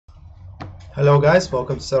Hello guys,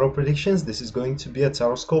 welcome to Tarot Predictions. This is going to be a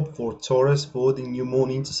taroscope for Taurus for the new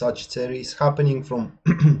moon into Sagittarius happening from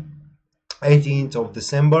 18th of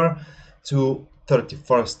December to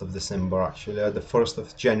 31st of December. Actually, the 1st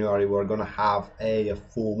of January we're gonna have a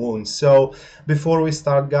full moon. So before we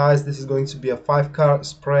start, guys, this is going to be a 5-card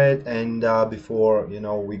spread, and before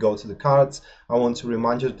we go to the cards, I want to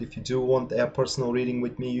remind you that if you do want a personal reading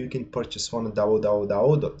with me, you can purchase one at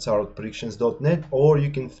www.tarotpredictions.net, or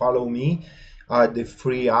you can follow me the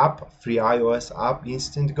free iOS app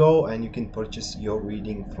Instant Go, and you can purchase your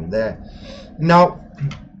reading from there. Now,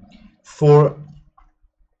 for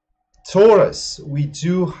Taurus, we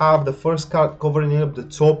do have the first card covering up the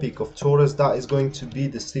topic of Taurus. That is going to be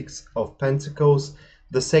the Six of Pentacles.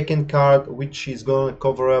 The second card, which is going to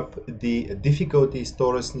cover up the difficulties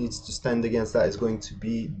Taurus needs to stand against, that is going to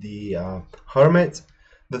be the Hermit.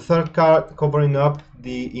 The third card covering up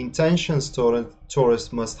the intentions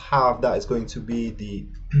Taurus must have, that is going to be the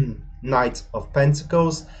Knight of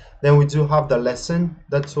Pentacles. Then we do have the lesson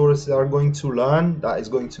that Taurus are going to learn, that is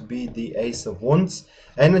going to be the Ace of Wands.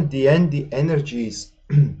 And at the end, the energies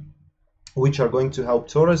which are going to help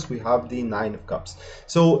Taurus, we have the Nine of Cups.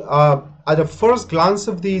 So at the first glance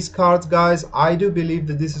of these cards, guys, I do believe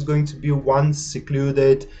that this is going to be one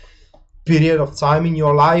secluded period of time in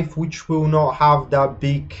your life which will not have that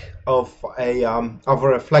big of a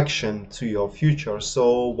reflection to your future.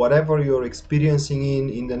 So whatever you're experiencing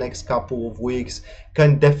in the next couple of weeks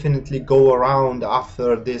can definitely go around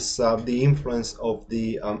after this the influence of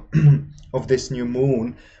the of this new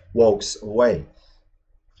moon walks away.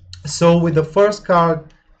 So with the first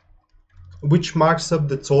card, which marks up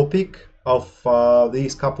the topic of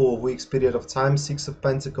these couple of weeks period of time, Six of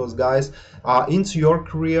Pentacles, guys, into your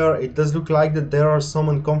career, it does look like that there are some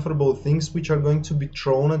uncomfortable things which are going to be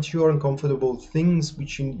thrown at you, uncomfortable things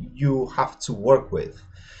which you have to work with.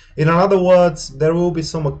 In other words, there will be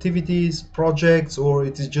some activities, projects, or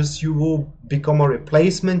it is just you will become a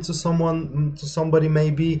replacement to somebody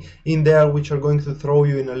maybe in there, which are going to throw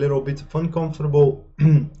you in a little bit of uncomfortable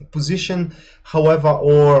position, however,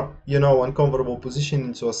 or uncomfortable position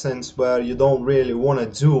into a sense where you don't really want to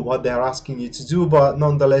do what they're asking you to do, but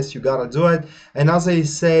nonetheless you gotta do it. And as I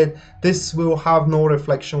said, this will have no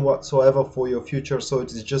reflection whatsoever for your future, so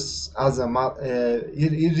it is just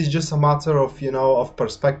it is just a matter of of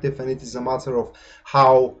perspective, and it is a matter of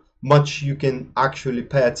how much you can actually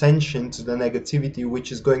pay attention to the negativity,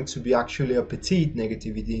 which is going to be actually a petite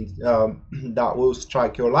negativity that will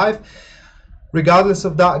strike your life. Regardless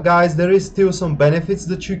of that, guys, there is still some benefits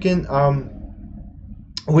that you can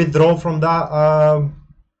withdraw from that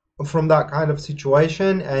kind of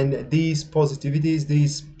situation, and these positivities,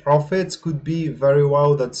 these profits could be very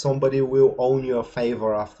well that somebody will owe you a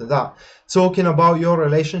favor after that. Talking about your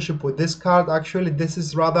relationship with this card, actually this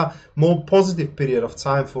is rather more positive period of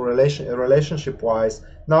time for relationship wise.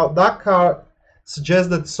 Now that card suggests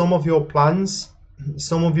that some of your plans,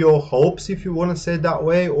 some of your hopes, if you want to say it that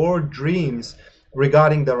way, or dreams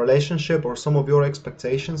regarding the relationship, or some of your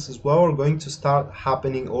expectations as well, are going to start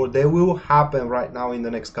happening, or they will happen right now in the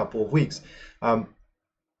next couple of weeks.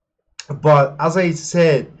 But as I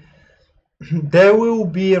said, there will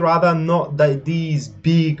be rather not these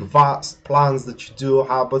big vast plans that you do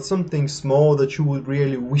have, but something small that you would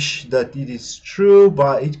really wish that it is true,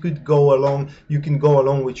 but it could go along, you can go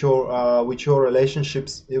along with your relationship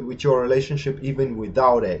even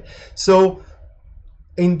without it. So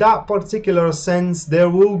in that particular sense, there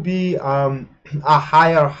will be a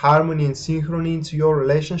higher harmony and synchrony into your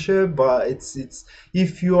relationship, but it's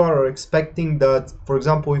if you are expecting that, for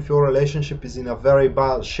example, if your relationship is in a very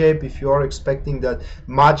bad shape, if you are expecting that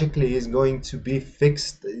magically is going to be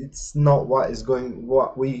fixed, it's not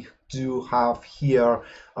what we do have here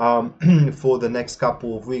for the next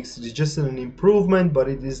couple of weeks. It is just an improvement, but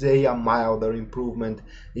it is a milder improvement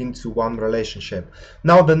into one relationship.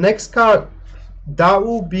 Now the next card, that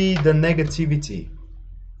will be the negativity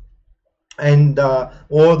and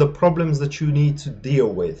or the problems that you need to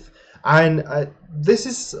deal with. And this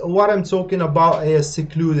is what I'm talking about, a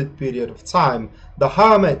secluded period of time. The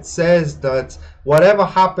Hermit says that whatever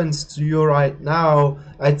happens to you right now,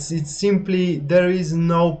 it's simply, there is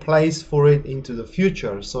no place for it into the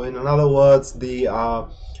future. So in other words, the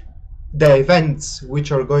events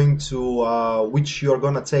which are going to which you're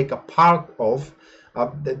going to take a part of,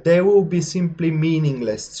 they will be simply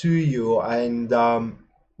meaningless to you, and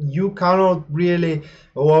you cannot really,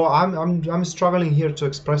 well, I'm struggling here to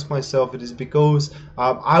express myself. It is because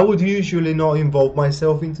I would usually not involve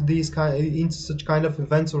myself into such kind of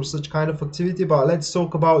events or such kind of activity. But let's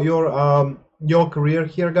talk about your your career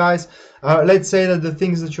here, guys. Let's say that the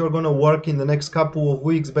things that you're going to work in the next couple of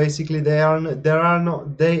weeks, basically they are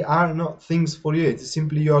not things for you. It's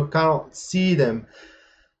simply you cannot see them,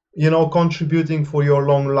 you know, contributing for your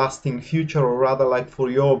long-lasting future, or rather like for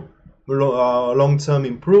your long-term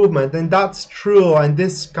improvement. And that's true, and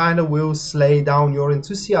this kind of will slay down your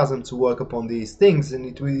enthusiasm to work upon these things, and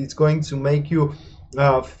it's going to make you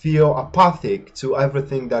feel apathic to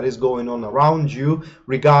everything that is going on around you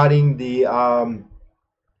regarding the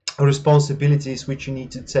responsibilities which you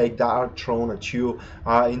need to take that are thrown at you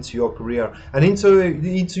into your career and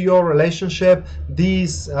into your relationship.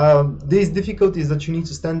 These difficulties that you need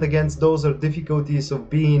to stand against, those are difficulties of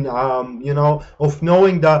being you know, of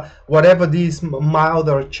knowing that whatever these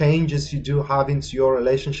milder changes you do have into your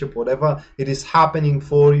relationship, whatever it is happening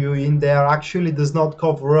for you in there, actually does not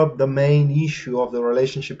cover up the main issue of the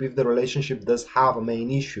relationship, if the relationship does have a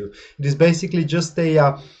main issue. It is basically just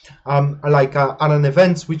a an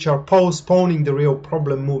event which are postponing the real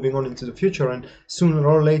problem moving on into the future, and sooner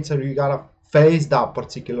or later you gotta face that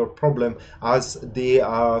particular problem as the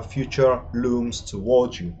future looms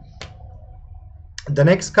towards you. The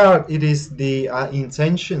next card, it is the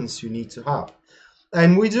intentions you need to have,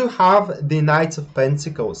 and we do have the Knight of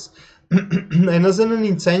Pentacles. And as an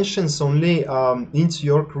intentions only into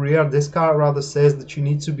your career, this card rather says that you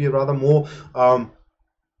need to be rather more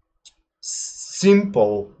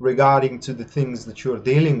simple regarding to the things that you're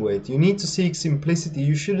dealing with. You need to seek simplicity.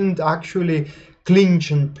 You shouldn't actually clinch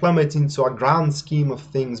and plummet into a grand scheme of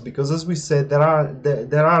things, because as we said, there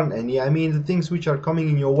aren't any. I mean, the things which are coming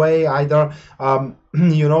in your way, either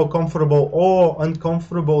you know, comfortable or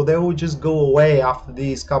uncomfortable, they will just go away after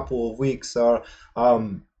these couple of weeks, or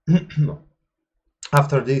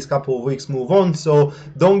after these couple of weeks move on. So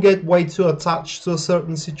don't get way too attached to a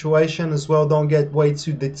certain situation as well. Don't get way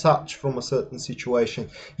too detached from a certain situation.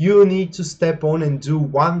 You need to step on and do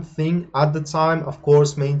one thing at the time, of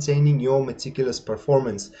course maintaining your meticulous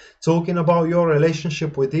performance. Talking about your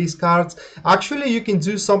relationship with these cards, actually you can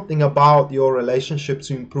do something about your relationship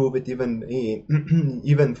to improve it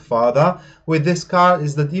even further with this card.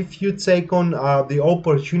 Is that if you take on the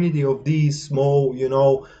opportunity of these small, you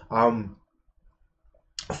know,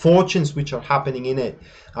 fortunes which are happening in it,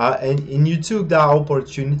 and you took that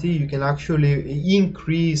opportunity, you can actually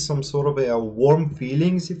increase some sort of a warm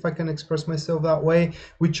feelings, if I can express myself that way,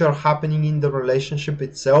 which are happening in the relationship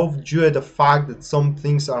itself, due to the fact that some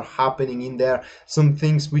things are happening in there, some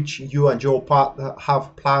things which you and your partner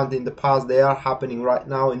have planned in the past, they are happening right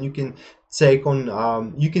now, and you can take on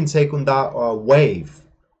that wave,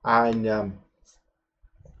 and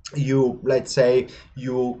you, let's say,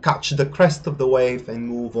 you catch the crest of the wave and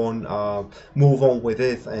move on with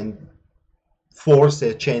it, and force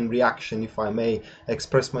a chain reaction, if I may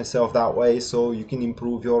express myself that way, so you can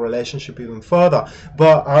improve your relationship even further.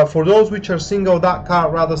 But for those which are single, that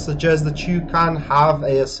card rather suggests that you can have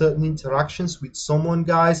a certain interactions with someone,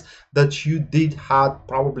 guys, that you did had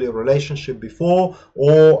probably a relationship before,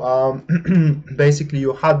 or basically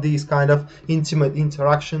you had these kind of intimate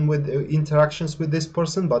interactions with this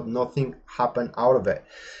person, but nothing happened out of it.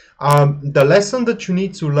 The lesson that you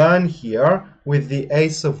need to learn here with the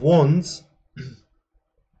Ace of Wands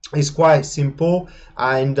is quite simple,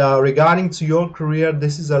 and regarding to your career,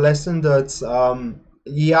 this is a lesson that's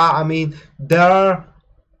yeah, I mean, there are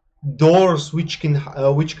doors which can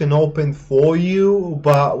open for you,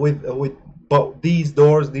 but but these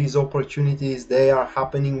doors, these opportunities, they are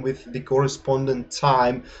happening with the correspondent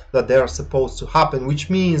time that they are supposed to happen, which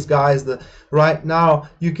means, guys, that right now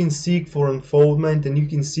you can seek for unfoldment and you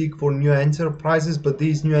can seek for new enterprises, but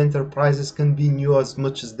these new enterprises can be new as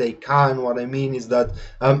much as they can. What I mean is that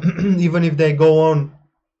even if they go on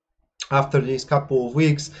after these couple of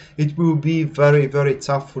weeks, it will be very, very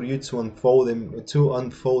tough for you to unfold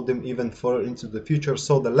them even further into the future.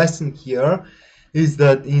 So the lesson here is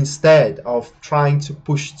that instead of trying to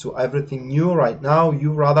push to everything new right now,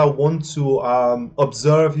 you rather want to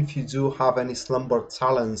observe if you do have any slumber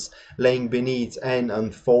talents laying beneath and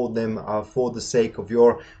unfold them for the sake of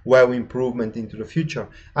your well improvement into the future.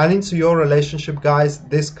 And into your relationship, guys,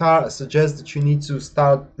 this card suggests that you need to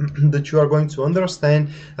start that you are going to understand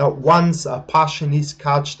that once a passion is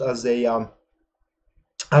catched as a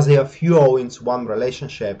fuel into one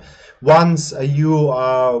relationship, once you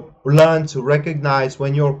learn to recognize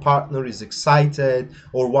when your partner is excited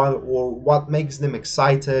or what makes them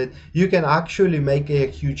excited, you can actually make a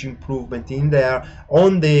huge improvement in there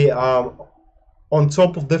on the on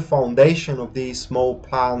top of the foundation of these small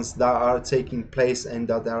plans that are taking place and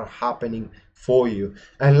that are happening for you.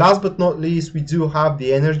 And last but not least, we do have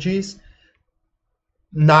the energies.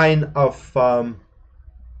 Nine of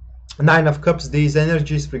Nine of Cups, these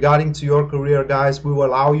energies regarding to your career, guys, will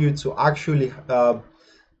allow you to actually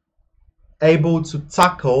able to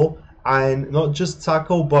tackle, and not just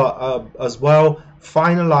tackle, but as well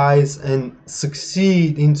finalize and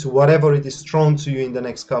succeed into whatever it is thrown to you in the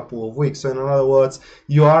next couple of weeks. So in other words,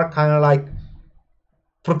 you are kind of like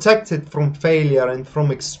protected from failure and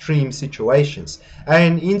from extreme situations.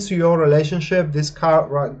 And into your relationship, this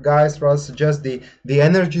card, guys, rather suggests the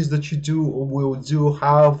energies that you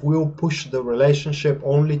will push the relationship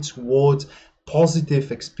only towards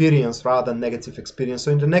positive experience rather than negative experience.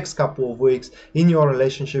 So in the next couple of weeks in your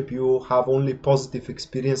relationship, you will have only positive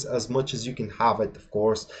experience as much as you can have it, of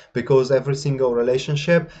course, because every single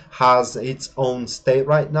relationship has its own state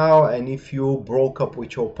right now. And if you broke up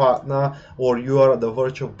with your partner, or you are at the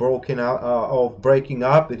verge of breaking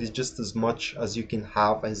up, it is just as much as you can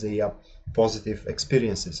have as a positive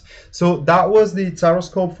experiences. So that was the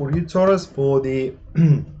tarot for you, Taurus, for the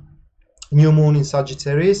new moon in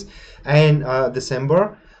Sagittarius and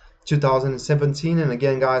December 2017. And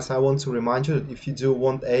again, guys, I want to remind you that if you do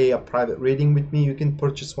want a private reading with me, you can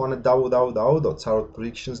purchase one at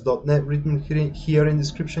www.tarotpredictions.net, written here in the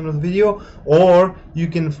description of the video, or you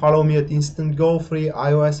can follow me at Instant Go free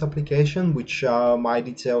iOS application, which my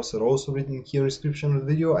details are also written here in the description of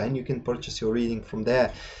the video, and you can purchase your reading from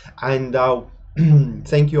there. And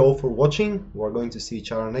thank you all for watching. We're going to see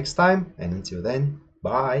each other next time, and until then,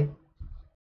 bye.